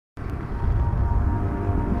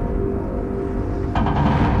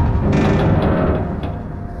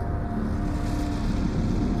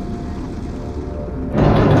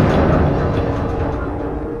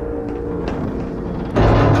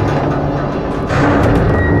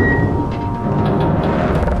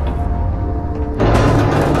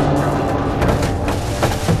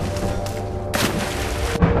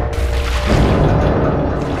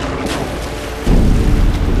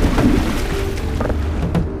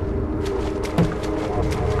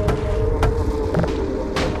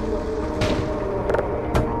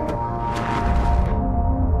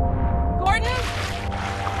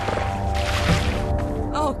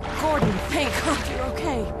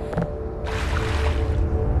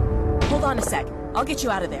Hold on a sec. I'll get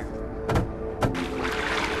you out of there.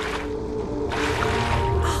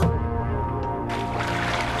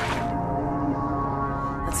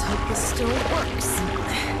 Let's hope this still works.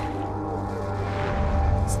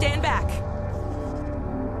 Stand back.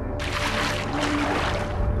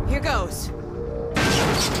 Here goes.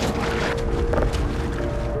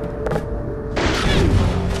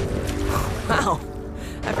 Wow.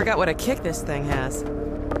 I forgot what a kick this thing has.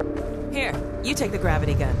 Here, you take the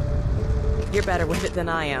gravity gun. You're better with it than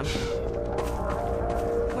I am.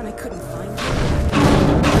 When I couldn't find you.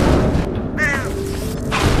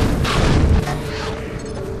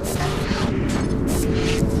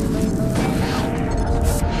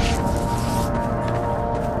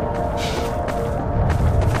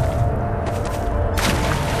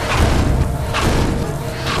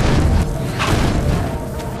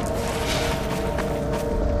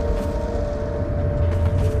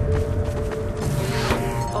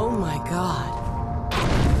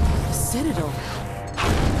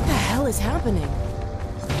 What the hell is happening?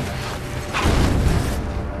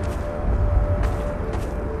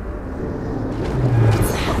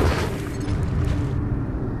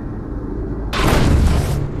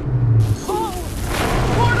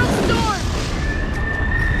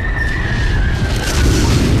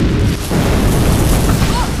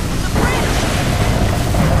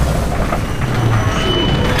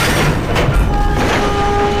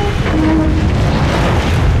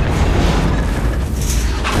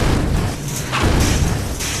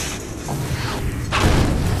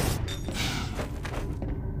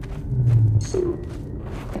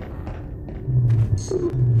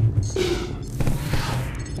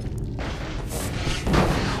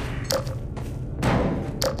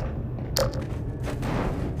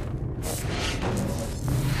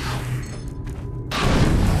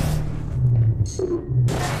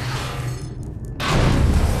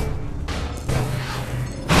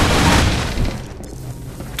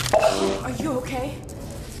 Are you okay?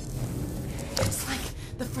 It's like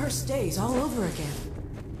the first days all over again.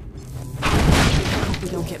 I hope we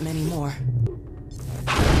don't get many more.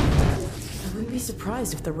 I wouldn't be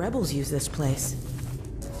surprised if the rebels use this place.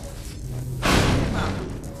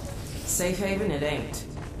 Safe haven it ain't.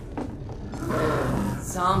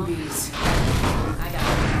 Zombies. I got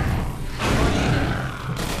it.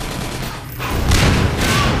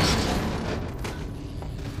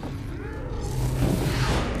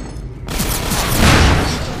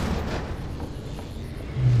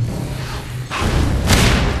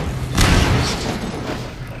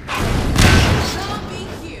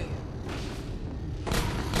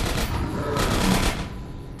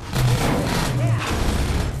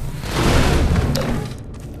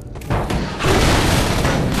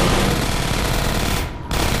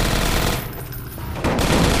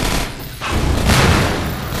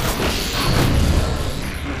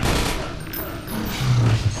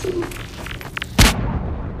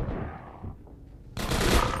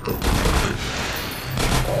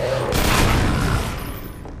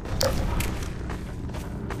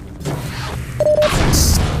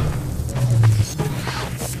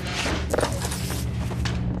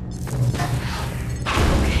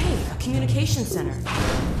 Communication center.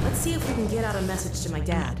 Let's see if we can get out a message to my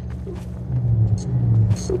dad.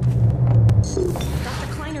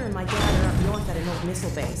 Dr. Kleiner and my dad are up north at an old missile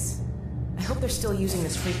base. I hope they're still using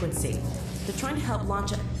this frequency. They're trying to help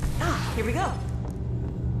launch a... Ah, here we go.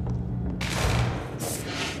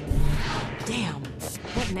 Damn.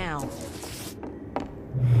 What now?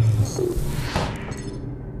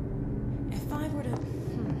 If I were to...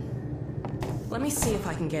 Let me see if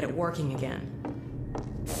I can get it working again.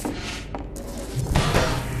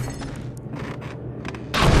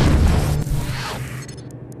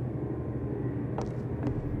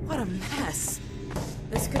 What a mess.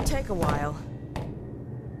 This could take a while.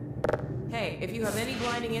 Hey, if you have any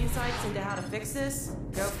blinding insights into how to fix this,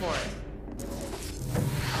 go for it.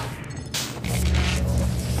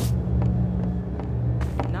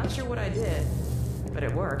 Not sure what I did, but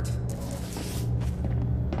it worked.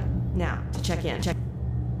 Now, to check in.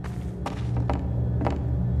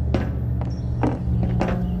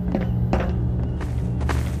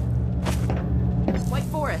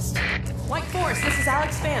 White Forest, this is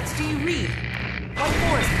Alex Vance. Do you read? White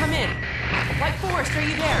Forest, come in. White Forest, are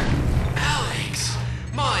you there? Alex!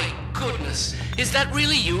 My goodness! Is that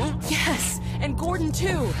really you? Yes, and Gordon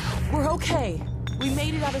too. We're okay. We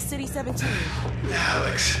made it out of City 17.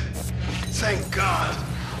 Alex, thank God.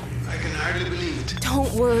 I can hardly believe it.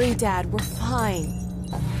 Don't worry, Dad. We're fine.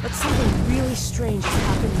 But something really strange is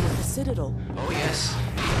happening with the Citadel. Oh yes,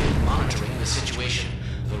 we've been monitoring the situation.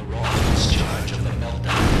 The raw discharge of the meltdown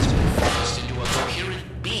has been focused into a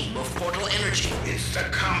coherent beam of portal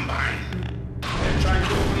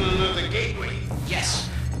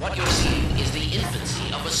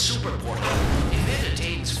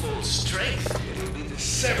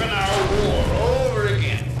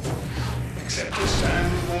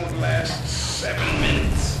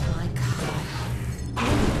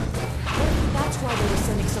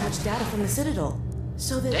Citadel.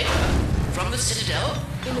 So that... Data? From the Citadel?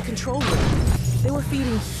 In the control room. They were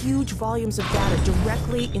feeding huge volumes of data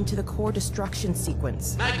directly into the core destruction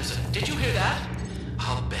sequence. Magnuson, did you hear that?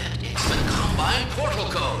 I'll bet it's the Combine portal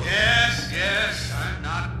code. Yes, I'm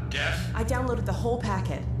not deaf. I downloaded the whole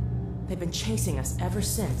packet. They've been chasing us ever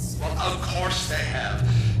since. Well, of course they have.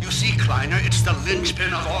 You see, Kleiner, it's the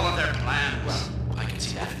linchpin of all of their plans. I can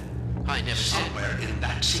see that. I never said... Somewhere in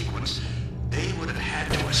that sequence, they would have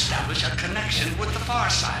had to establish a connection with the far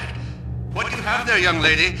side. What you have there, young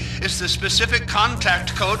lady, is the specific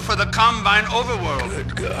contact code for the Combine overworld.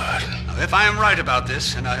 Good God. Now, if I am right about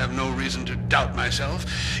this, and I have no reason to doubt myself,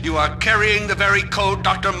 you are carrying the very code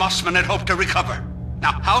Dr. Mossman had hoped to recover.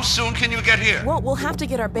 Now, how soon can you get here? Well, we'll have to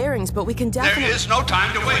get our bearings, but we can definitely... There is no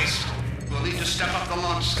time to waste. We'll need to step up the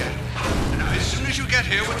launch schedule. Now, as soon as you get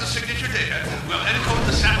here with the signature data, we'll encode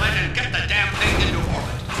the satellite and get the damn thing into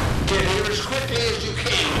orbit. Get here as quickly as you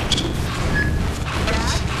can.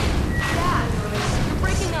 You're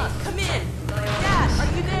breaking up. Come in. Dad, are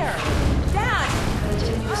you there? Dad!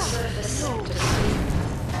 Continuous surface sector sweep.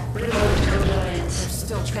 Remote compliance.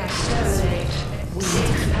 Still tracking us. Exterminate.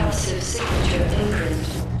 Safe passive signature imprint.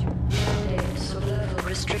 Mandate sub-level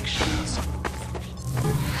restrictions.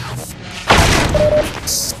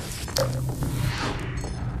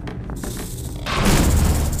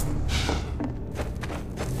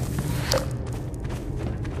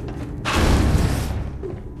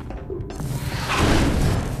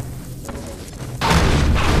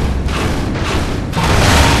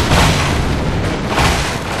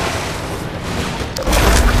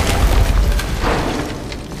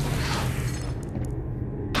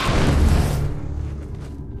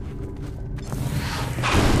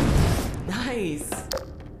 Nice.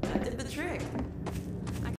 That did the trick.